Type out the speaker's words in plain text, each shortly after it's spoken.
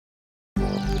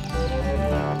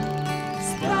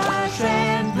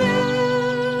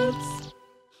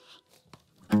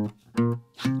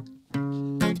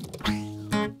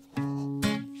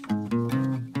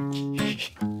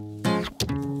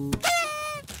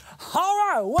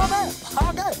right, well then,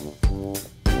 okay.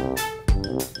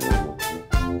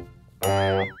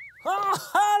 Oh,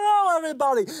 hello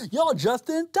everybody! You're just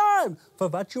in time. For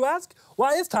what you ask?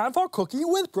 Why, it's time for cooking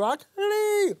with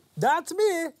broccoli. That's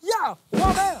me. Yeah,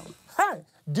 well then. Hey,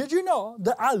 did you know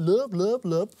that I love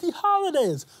the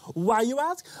holidays? Why you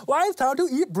ask? Why, it's time to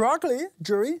eat broccoli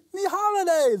during the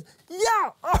holidays.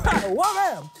 Yeah, all right, well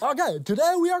then. Okay,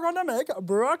 today we are gonna make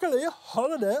broccoli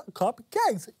holiday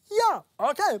cupcakes. Yeah,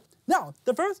 okay. Now,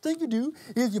 the first thing you do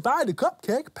is you buy the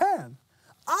cupcake pan.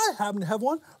 I happen to have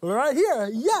one right here.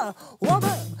 Yeah, well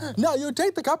then. Now you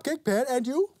take the cupcake pan and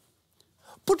you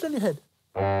put it on your head.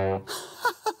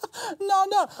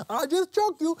 No, I just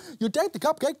joked you. You take the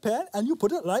cupcake pan and you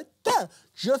put it right there,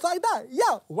 just like that.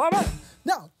 Yeah, well then.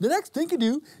 Now, the next thing you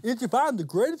do is you find the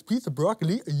greatest piece of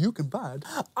broccoli you can find.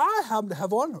 I happen to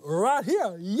have one right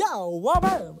here. Yeah, well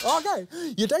then. Okay,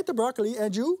 you take the broccoli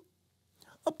and you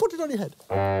put it on your head.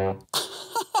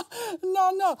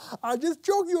 No, I just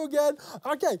joked you again.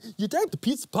 Okay, you take the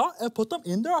pizza pot and put them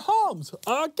in their homes.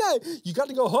 Okay, you got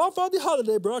to go home for the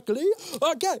holiday broccoli.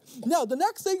 Okay, now the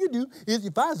next thing you do is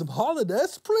you find some holiday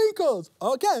sprinkles.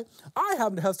 Okay, I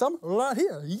happen to have some right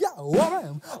here. Yeah, well,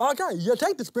 ma'am. Okay, you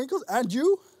take the sprinkles and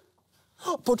you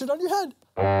put it on your head.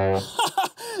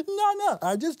 No,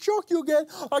 I just joked you again.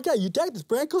 Okay, you take the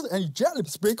sprinkles and you gently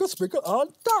sprinkle on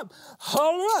top.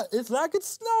 All right, it's like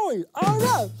it's snowing. All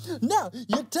right, now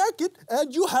you take it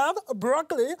and you have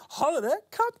broccoli holiday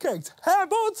cupcakes. Hey,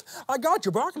 Boots, I got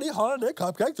your broccoli holiday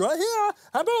cupcakes right here.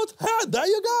 Hey, Boots, hey, there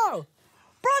you go.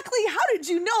 Broccoli, how did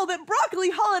you know that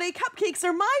broccoli holiday cupcakes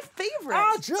are my favorite?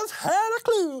 I just had a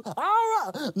clue. All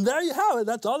right, there you have it.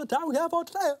 That's all the time we have for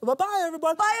today. Bye-bye,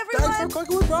 everybody. Bye, everyone. Thanks for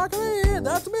cooking with broccoli.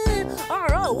 That's me.